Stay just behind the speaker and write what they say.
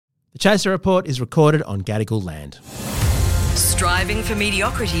The Chaser Report is recorded on Gadigal land. Striving for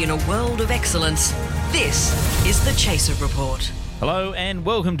mediocrity in a world of excellence. This is the Chaser Report. Hello and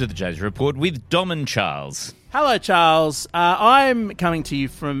welcome to the Chaser Report with Dom and Charles. Hello, Charles. I'm coming to you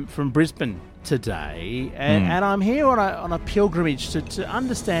from Brisbane today, and I'm here on a pilgrimage to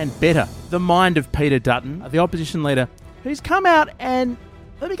understand better the mind of Peter Dutton, the opposition leader, who's come out and,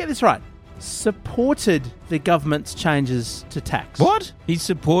 let me get this right, supported the government's changes to tax. What? He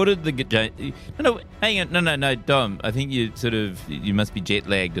supported the... No, hang on. No, Dom. I think you must be jet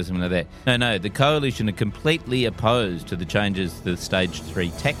lagged or something like that. No, the coalition are completely opposed to the changes to the Stage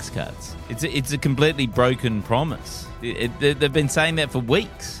 3 tax cuts. It's a completely broken promise. They've been saying that for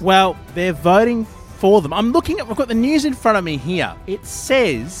weeks. Well, they're voting for them. I've got the news in front of me here. It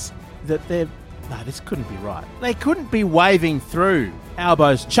says that no, this couldn't be right. They couldn't be waving through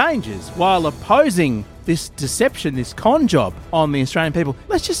Albo's changes while opposing this deception, this con job on the Australian people.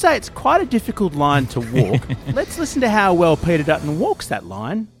 Let's just say it's quite a difficult line to walk. Let's listen to how well Peter Dutton walks that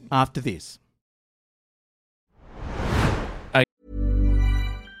line after this.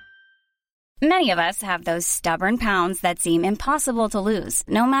 Many of us have those stubborn pounds that seem impossible to lose,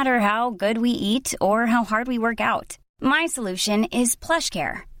 no matter how good we eat or how hard we work out. My solution is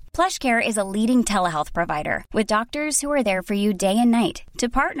PlushCare. PlushCare is a leading telehealth provider with doctors who are there for you day and night to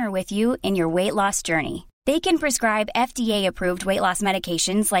partner with you in your weight loss journey. They can prescribe FDA-approved weight loss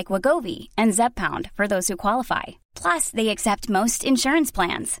medications like Wegovy and Zepbound for those who qualify. Plus, they accept most insurance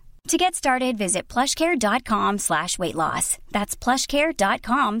plans. To get started, visit plushcare.com/weightloss. That's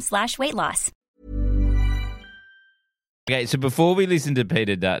plushcare.com/weightloss. Okay, so before we listen to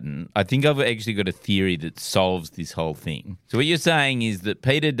Peter Dutton, I think I've actually got a theory that solves this whole thing. So what you're saying is that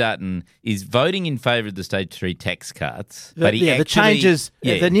Peter Dutton is voting in favour of the Stage 3 tax cuts, but the changes,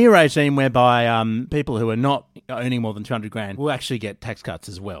 the new regime whereby people who are not earning more than $200,000 will actually get tax cuts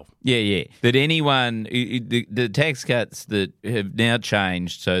as well. Yeah. That anyone, the tax cuts that have now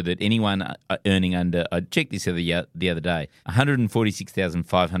changed so that anyone earning under, I checked this the other day,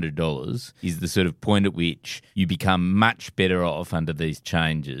 $146,500 is the sort of point at which you become much better off under these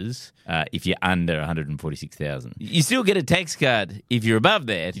changes if you're under 146,000. You still get a tax cut if you're above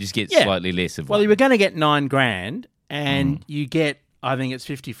that. You just get slightly less of one. Well, you were going to get $9,000 and you get, I think it's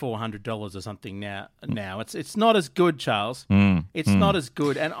 $5,400 or something now. It's not as good, Charles. It's not as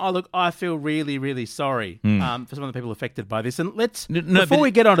good. And I feel really, really sorry for some of the people affected by this. And before we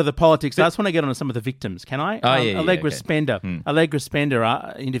get onto the politics, I just want to get onto some of the victims. Can I? Allegra Spender. Allegra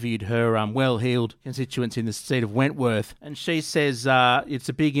Spender interviewed her well-heeled constituents in the seat of Wentworth, and she says it's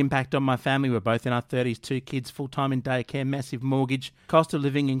a big impact on my family. We're both in our 30s, 2 kids, full-time in daycare, massive mortgage, cost of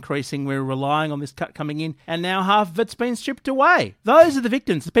living increasing. We're relying on this cut coming in, and now half of it's been stripped away. Those are the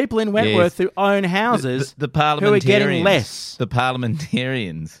victims, the people in Wentworth who own houses the who are getting less. The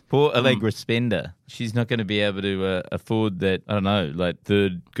parliamentarians. Poor Allegra Spender. She's not going to be able to afford that, I don't know, like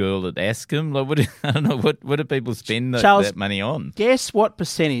third girl at Ascom. Like I don't know, what do people spend that money on? Guess what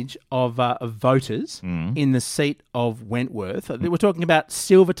percentage of voters in the seat of Wentworth, we're talking about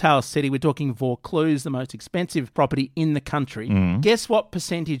Silvertail City, we're talking Vaucluse, the most expensive property in the country. Guess what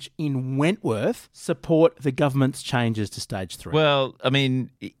percentage in Wentworth support the government's changes to Stage 3? Well, I mean,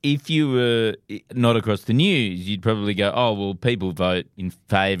 if you were not across the news, you'd probably go, oh, well, people vote in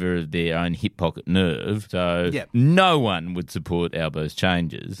favour of their own hip pocket nerve, so no one would support Albo's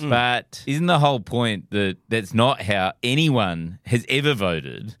changes. But isn't the whole point that that's not how anyone has ever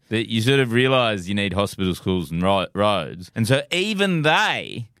voted, that you sort of realise you need hospitals, schools and roads? And so even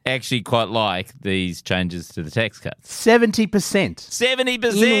they actually quite like these changes to the tax cuts. 70%.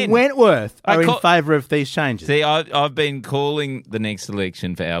 70%! In Wentworth are in favour of these changes. See, I've been calling the next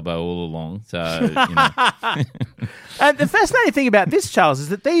election for Albo all along, so, you know. And the fascinating thing about this, Charles, is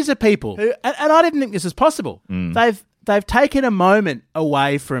that these are people who, and I didn't think this was possible, they've taken a moment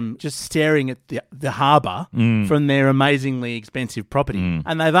away from just staring at the harbour from their amazingly expensive property,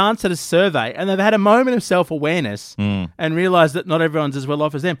 and they've answered a survey, and they've had a moment of self-awareness and realised that not everyone's as well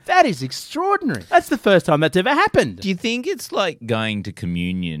off as them. That is extraordinary. That's the first time that's ever happened. Do you think it's like going to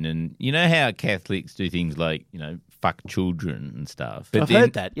communion, and you know how Catholics do things like, you know, fuck children and stuff? I've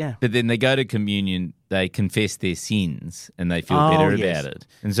heard that, yeah. But then they go to communion, they confess their sins, and they feel better about it.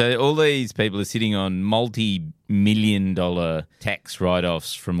 And so all these people are sitting on multi-million-dollar tax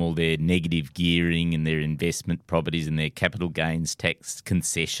write-offs from all their negative gearing and their investment properties and their capital gains tax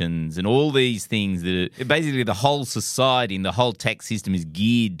concessions and all these things that are basically the whole society and the whole tax system is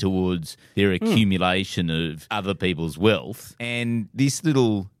geared towards their accumulation of other people's wealth. And this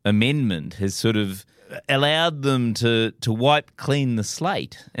little amendment has sort of allowed them to wipe clean the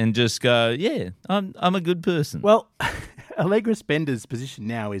slate and just go, yeah, I'm a good person. Well, Allegra Spender's position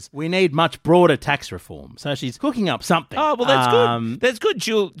now is we need much broader tax reform. So she's cooking up something. Oh, well, that's good. That's good.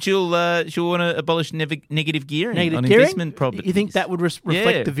 She'll want to abolish negative gearing on investment properties. You think that would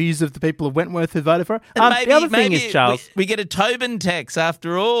reflect the views of the people of Wentworth who voted for her? The other thing is, Charles, we get a Tobin tax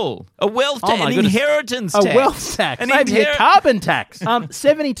after all. A wealth tax, an inheritance tax. A wealth tax, maybe a carbon tax.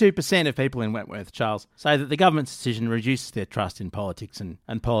 72% of people in Wentworth, Charles, say that the government's decision reduces their trust in politics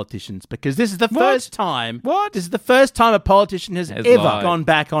and politicians because this is the first time. What? This is the first time a politician has ever gone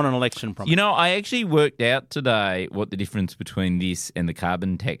back on an election promise. You know, I actually worked out today what the difference between this and the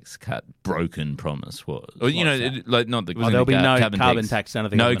carbon tax cut broken promise was. Or, you know, like not the there'll be no carbon tax.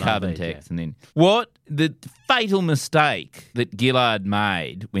 No carbon tax, and then what? The fatal mistake that Gillard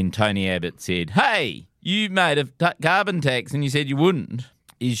made when Tony Abbott said, "Hey, you made a carbon tax," and you said you wouldn't.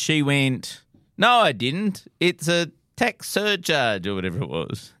 Is she went, "No, I didn't. It's a tax surcharge," or whatever it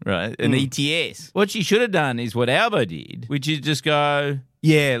was, right? An ETS. What she should have done is what Albo did, which is just go,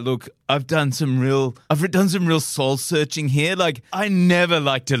 "Yeah, look, I've done some real soul searching here. Like, I never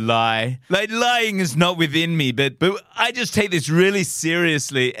like to lie. Like, lying is not within me, but I just take this really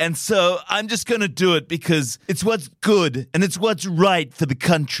seriously, and so I'm just going to do it because it's what's good and it's what's right for the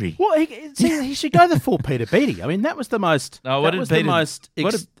country." Well, he should go the full Peter Beattie. I mean, that was the most. Peter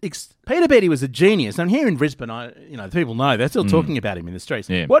Beattie was a genius. And here in Brisbane, people know they're still talking about him in the streets.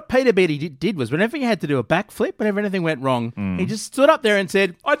 Yeah. What Peter Beattie did was whenever he had to do a backflip, whenever anything went wrong, he just stood up there and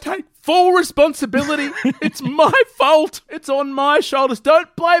said, "I take full responsibility. It's my fault. It's on my shoulders.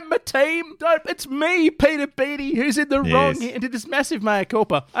 Don't blame my team. It's me, Peter Beattie, who's in the wrong here." And did this massive mea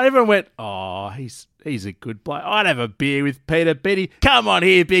culpa. And everyone went, "Oh, he's a good player. I'd have a beer with Peter Beattie. Come on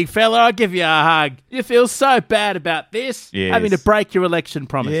here, big fella. I'll give you a hug. You feel so bad about this, having to break your election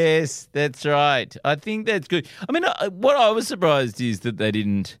promise." Yes, that's right. I think that's good. I mean, what I was surprised is that they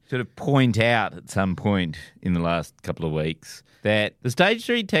didn't sort of point out at some point in the last couple of weeks that the Stage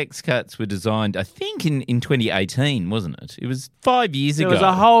 3 tax cuts were designed, I think, in 2018, wasn't it? It was 5 years ago. It was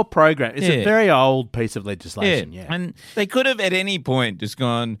a whole program. It's a very old piece of legislation, And they could have at any point just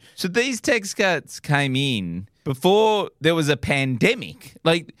gone, so these tax cuts came in before there was a pandemic.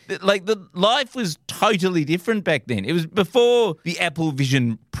 Like the life was totally different back then. It was before the Apple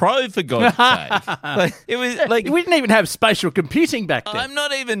Vision Pro, for God's sake. It was like we didn't even have spatial computing back then. I'm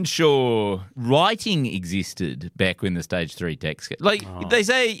not even sure writing existed back when the Stage 3 tax cut. They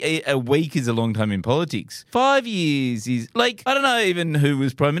say a week is a long time in politics. 5 years is I don't know even who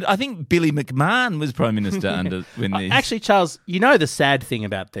was Prime Minister. I think Billy McMahon was Prime Minister under when these. Actually, Charles, you know the sad thing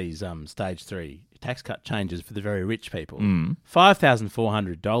about these Stage 3 tax cut changes for the very rich people.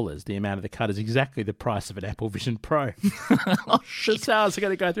 $5,400, the amount of the cut is exactly the price of an Apple Vision Pro. The sales are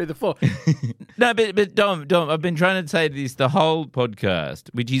going to go through the floor. No, but Dom, I've been trying to say this the whole podcast,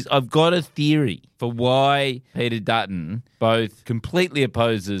 which is I've got a theory for why Peter Dutton both completely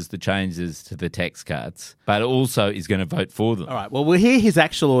opposes the changes to the tax cuts, but also is going to vote for them. All right, well, we'll hear his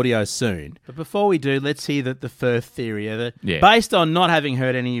actual audio soon. But before we do, let's hear the first theory, based on not having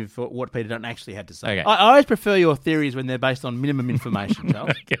heard any of what Peter Dutton actually had to say. Okay. I always prefer your theories when they're based on minimum information,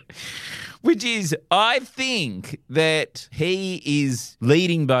 Charles. Okay. Which is, I think that he is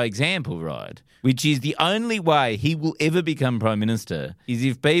leading by example, right? Which is the only way he will ever become Prime Minister is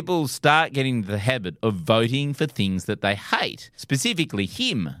if people start getting into the habit of voting for things that they hate, specifically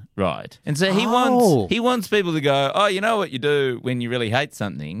him, right? And so he wants people to go, "Oh, you know what you do when you really hate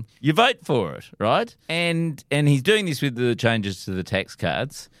something? You vote for it," right? And he's doing this with the changes to the tax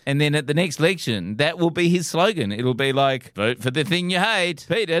cuts. And then at the next election, that will be his slogan. It'll be like, "Vote for the thing you hate,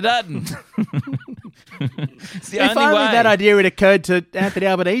 Peter Dutton." It's the if only only way. that idea had occurred to Anthony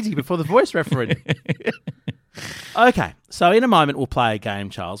Albanese before the Voice referendum. Okay, so in a moment we'll play a game,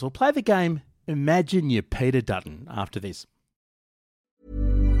 Charles. We'll play the game Imagine You're Peter Dutton after this.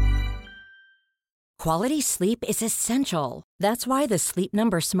 Quality sleep is essential. That's why the Sleep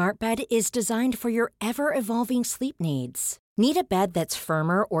Number Smart Bed is designed for your ever-evolving sleep needs. Need a bed that's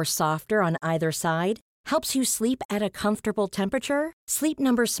firmer or softer on either side? Helps you sleep at a comfortable temperature? Sleep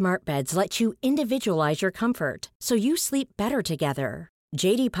Number Smart Beds let you individualize your comfort so you sleep better together.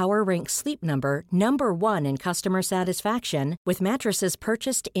 J.D. Power ranks Sleep Number number 1 in customer satisfaction with mattresses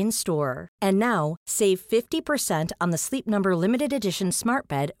purchased in-store. And now, save 50% on the Sleep Number Limited Edition Smart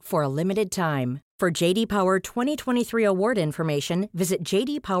Bed for a limited time. For J.D. Power 2023 award information, visit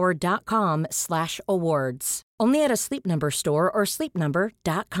jdpower.com/awards. Only at a Sleep Number store or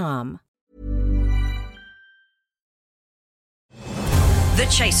sleepnumber.com. The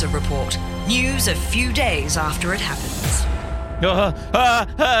Chaser Report. News a few days after it happens.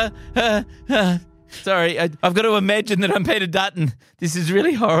 Sorry, I've got to imagine that I'm Peter Dutton. This is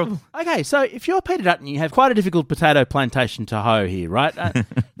really horrible. Okay, so if you're Peter Dutton, you have quite a difficult potato plantation to hoe here, right?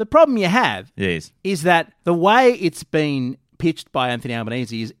 The problem you have is that the way it's been pitched by Anthony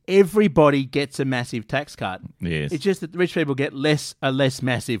Albanese is everybody gets a massive tax cut. Yes. It's just that the rich people get a less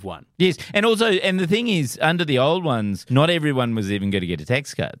massive one. Yes, and the thing is, under the old ones, not everyone was even going to get a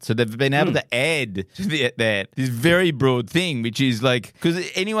tax cut. So they've been able to add to that this very broad thing, which is like, because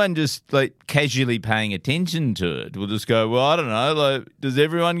anyone just like casually paying attention to it will just go, well, I don't know, like, does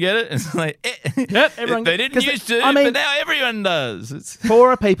everyone get it? It's like, Yep, everyone. They didn't used to, but now everyone does.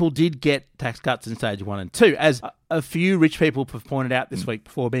 Poorer people did get tax cuts in stage 1 and 2, as a few rich people have pointed out this week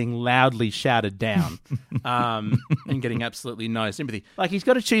before being loudly shouted down and getting absolutely no sympathy. Like, he's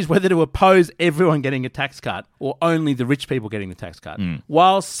got to choose whether to oppose everyone getting a tax cut or only the rich people getting the tax cut,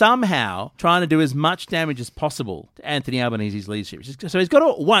 while somehow trying to do as much damage as possible to Anthony Albanese's leadership. So he's got to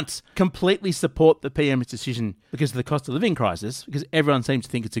at once completely support the PM's decision because of the cost of living crisis, because everyone seems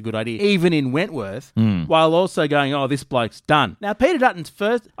to think it's a good idea, even in Wentworth, while also going, oh, this bloke's done. Now, Peter Dutton's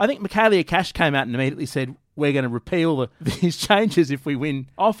first, I think Michaelia Cash came out and immediately said, we're going to repeal these changes if we win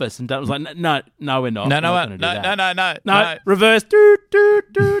office. And Dutton was like, no, we're not. No, reverse.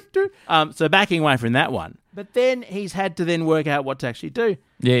 So backing away from that one. But then he's had to then work out what to actually do.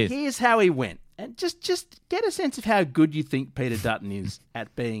 Yes. Here's how he went. And just get a sense of how good you think Peter Dutton is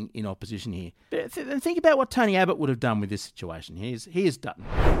at being in opposition here. And think about what Tony Abbott would have done with this situation. Here's Dutton.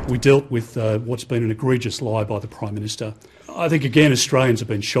 We dealt with what's been an egregious lie by the Prime Minister. I think, again, Australians have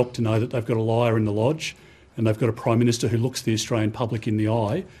been shocked to know that they've got a liar in the lodge and they've got a Prime Minister who looks the Australian public in the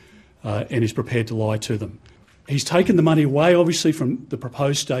eye and is prepared to lie to them. He's taken the money away, obviously, from the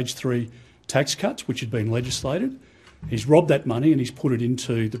proposed Stage 3 tax cuts, which had been legislated. He's robbed that money and he's put it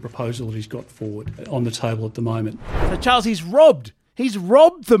into the proposal that he's got forward on the table at the moment. So, Charles, he's robbed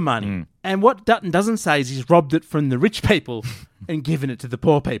the money. And what Dutton doesn't say is he's robbed it from the rich people and given it to the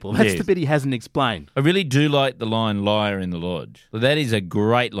poor people. That's the bit he hasn't explained. I really do like the line, liar in the lodge. That is a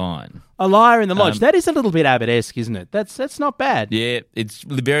great line. A liar in the lodge. That is a little bit Abbott-esque, isn't it? That's not bad. Yeah, it's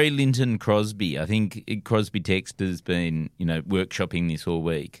very Linton Crosby. I think Crosby Text has been, workshopping this all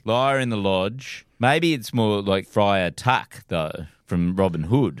week. Liar in the lodge. Maybe it's more like Friar Tuck, though, from Robin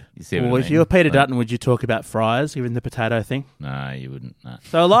Hood. You see what I mean? If you were Peter Dutton, would you talk about friars, given the potato thing? No, you wouldn't. No.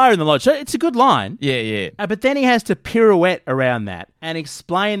 So a liar in the lodge. So it's a good line. Yeah. But then he has to pirouette around that and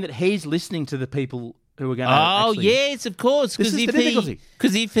explain that he's listening to the people who are going to actually... yes, of course. This is the difficulty.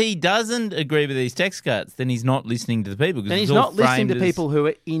 Because if he doesn't agree with these tax cuts, then he's not listening to the people. Then he's not listening to people who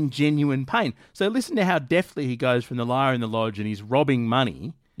are in genuine pain. So listen to how deftly he goes from the liar in the lodge and he's robbing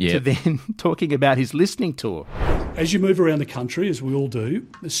money to then talking about his listening tour. As you move around the country, as we all do,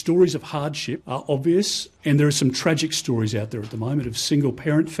 the stories of hardship are obvious, and there are some tragic stories out there at the moment of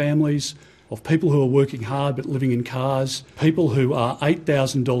single-parent families, of people who are working hard but living in cars, people who are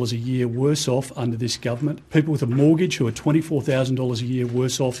 $8,000 a year worse off under this government, people with a mortgage who are $24,000 a year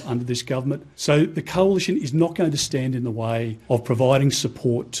worse off under this government. So the Coalition is not going to stand in the way of providing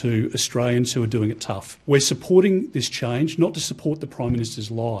support to Australians who are doing it tough. We're supporting this change, not to support the Prime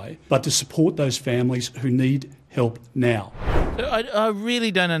Minister's lie, but to support those families who need help now. I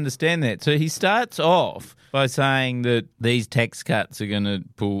really don't understand that. So he starts off by saying that these tax cuts are going to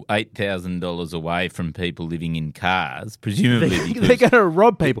pull $8,000 away from people living in cars, presumably because... They're going to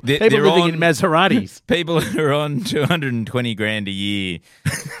rob people. People living in Maseratis. People who are on $220,000 a year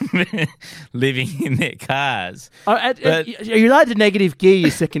living in their cars. You're allowed to negative gear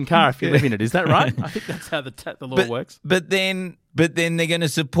your second car if you live in it. Is that right? I think that's how the law works. But then they're going to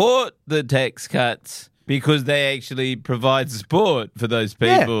support the tax cuts because they actually provide support for those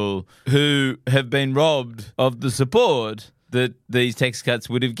people who have been robbed of the support that these tax cuts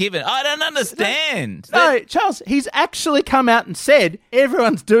would have given. I don't understand. No, Charles, he's actually come out and said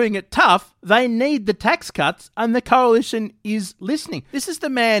everyone's doing it tough. They need the tax cuts and the Coalition is listening. This is the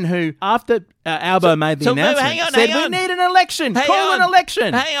man who, after Albo made the announcement, said we need an election. Call an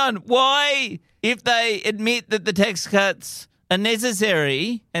election. Hang on. Why, if they admit that the tax cuts are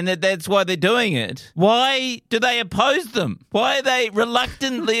necessary and that's why they're doing it, why do they oppose them? Why are they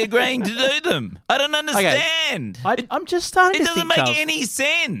reluctantly agreeing to do them? I don't understand. Okay. I'm just starting to think, it doesn't make any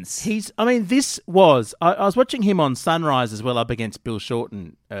sense. I was watching him on Sunrise as well up against Bill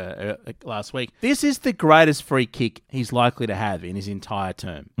Shorten last week. This is the greatest free kick he's likely to have in his entire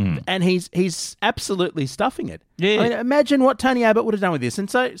term. And he's absolutely stuffing it. Yeah. I mean, imagine what Tony Abbott would have done with this. And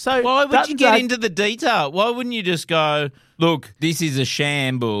so why would you get into the detail? Why wouldn't you just go, look, this is a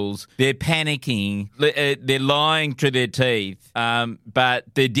shambles. They're panicking. They're lying through their teeth, but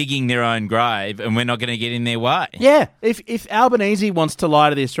they're digging their own grave, and we're not going to get in their way. Yeah, if Albanese wants to lie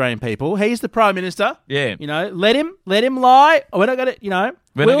to the Australian people, he's the Prime Minister. Yeah. Let him lie. We're not going to,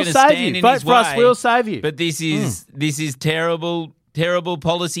 we'll save you. Vote for us, we'll save you. But this is terrible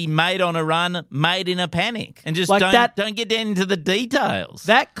policy made on a run, made in a panic. And just don't get down into the details.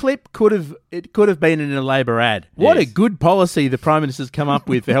 That clip could have been in a Labor ad. What a good policy the Prime Minister's come up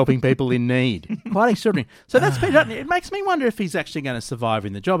with for helping people in need. Quite extraordinary. So that's Peter Dutton. It makes me wonder if he's actually going to survive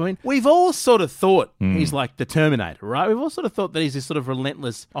in the job. I mean, we've all sort of thought he's like the Terminator, right? We've all sort of thought that he's this sort of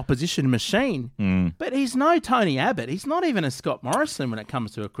relentless opposition machine. But he's no Tony Abbott. He's not even a Scott Morrison when it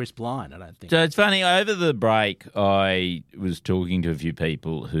comes to a crisp line, I don't think. So it's funny, over the break, I was talking to a few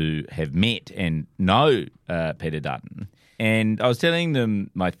people who have met and know Peter Dutton, and I was telling them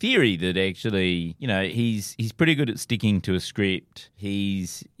my theory that actually, he's pretty good at sticking to a script.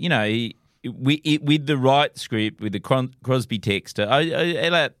 He's, with the right script, with the Crosby texter,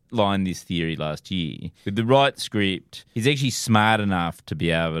 I outlined this theory last year. With the right script, he's actually smart enough to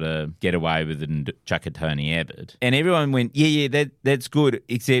be able to get away with it and chuck a Tony Abbott. And everyone went, that's good,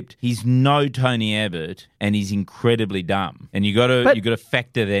 except he's no Tony Abbott and he's incredibly dumb. And you got to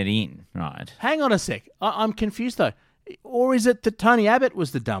factor that in, right? Hang on a sec. I'm confused though. Or is it that Tony Abbott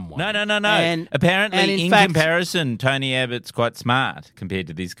was the dumb one? No. And apparently, in comparison, Tony Abbott's quite smart compared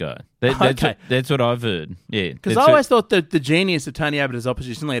to this guy. That's what I've heard. Yeah, because I always thought that the genius of Tony Abbott as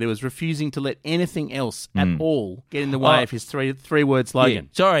opposition leader was refusing to let anything else at all get in the way of his three-word slogan. Yeah.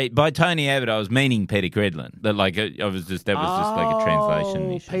 Sorry, by Tony Abbott, I was meaning Peter Credlin. That was just like a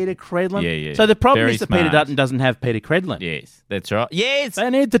translation issue. Peter Credlin. Yeah. So the problem is that Peter Dutton doesn't have Peter Credlin. Yes, that's right. Yes, they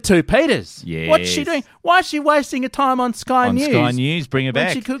need the two Peters. Yes. What's she doing? Why is she wasting her time on Sky News? Sky News, bring her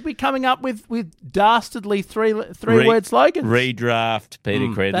back. She could be coming up with dastardly three-word slogans. Redraft Peter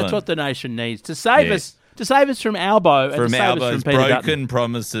Credlin. That's what the nation needs to save us. To save us from Albo. From Albo's Peter broken Dutton.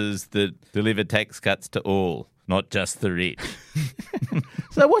 promises that deliver tax cuts to all, not just the rich.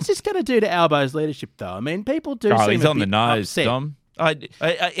 So what's this going to do to Albo's leadership, though? I mean, people do seem he's a on the bit nose, upset. Dom.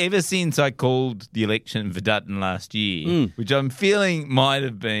 I ever since I called the election for Dutton last year, which I'm feeling might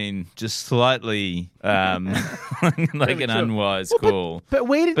have been just slightly like an unwise call. But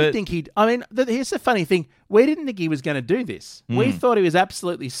we didn't think he'd... I mean, here's the funny thing. We didn't think he was going to do this. We thought he was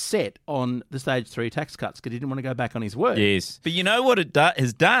absolutely set on the stage 3 tax cuts because he didn't want to go back on his word. Yes. But you know what it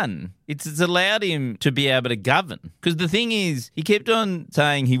has done? It's allowed him to be able to govern. Because the thing is, he kept on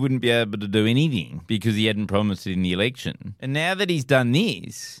saying he wouldn't be able to do anything because he hadn't promised it in the election. And now that he's done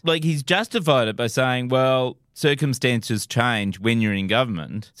this, he's justified it by saying, well, circumstances change when you're in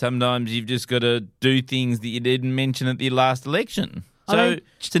government. Sometimes you've just got to do things that you didn't mention at the last election. So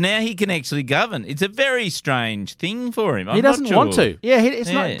now he can actually govern. It's a very strange thing for him. He doesn't want to. Yeah,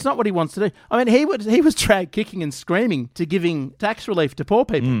 it's not what he wants to do. I mean, he was dragged kicking and screaming to giving tax relief to poor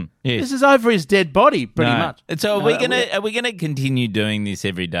people. Yes. This is over his dead body, pretty much. And so are we gonna continue doing this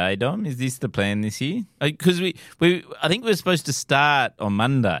every day, Dom? Is this the plan this year? Because I think we were supposed to start on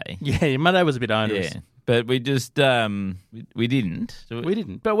Monday. Yeah, Monday was a bit onerous. Yeah. But we just we didn't. We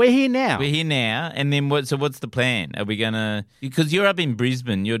didn't. But we're here now. We're here now, and then what? So what's the plan? Are we gonna? Because you're up in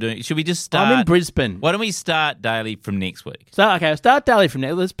Brisbane. Should we just start? I'm in Brisbane. Why don't we start daily from next week? So I'll start daily from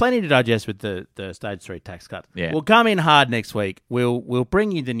now. There's plenty to digest with the stage 3 tax cut. Yeah. We'll come in hard next week. We'll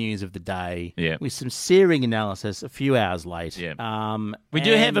bring you the news of the day. Yeah. With some searing analysis a few hours late. Yeah. We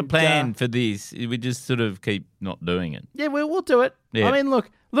do have a plan for this. We just sort of keep not doing it. Yeah, we'll do it. Yeah. I mean, look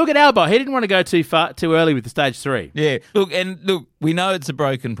at Albo. He didn't want to go too early with the stage 3. Yeah. Look, we know it's a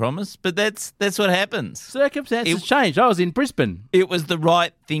broken promise, but that's what happens. Circumstances change. I was in Brisbane. It was the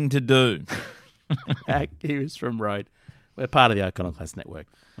right thing to do. Here's from Road. We're part of the Iconoclast Network.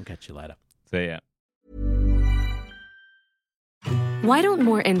 I'll catch you later. See ya. Why don't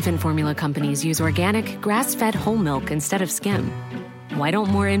more infant formula companies use organic, grass-fed whole milk instead of skim? Why don't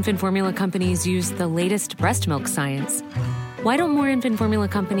more infant formula companies use the latest breast milk science? Why don't more infant formula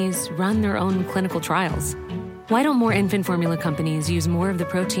companies run their own clinical trials? Why don't more infant formula companies use more of the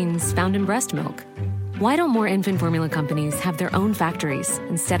proteins found in breast milk? Why don't more infant formula companies have their own factories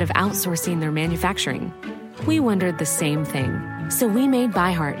instead of outsourcing their manufacturing? We wondered the same thing. So we made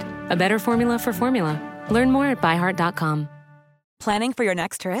ByHeart, a better formula for formula. Learn more at byheart.com. Planning for your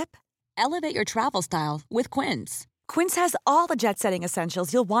next trip? Elevate your travel style with Quince. Quince has all the jet-setting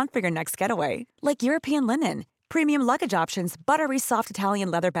essentials you'll want for your next getaway, like European linen, premium luggage options, buttery soft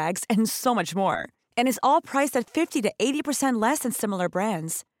Italian leather bags, and so much more. And is all priced at 50 to 80% less than similar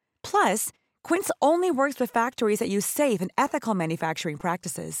brands. Plus, Quince only works with factories that use safe and ethical manufacturing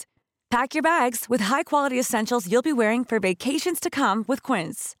practices. Pack your bags with high-quality essentials you'll be wearing for vacations to come with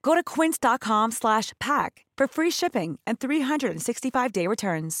Quince. Go to quince.com/pack for free shipping and 365-day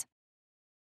returns.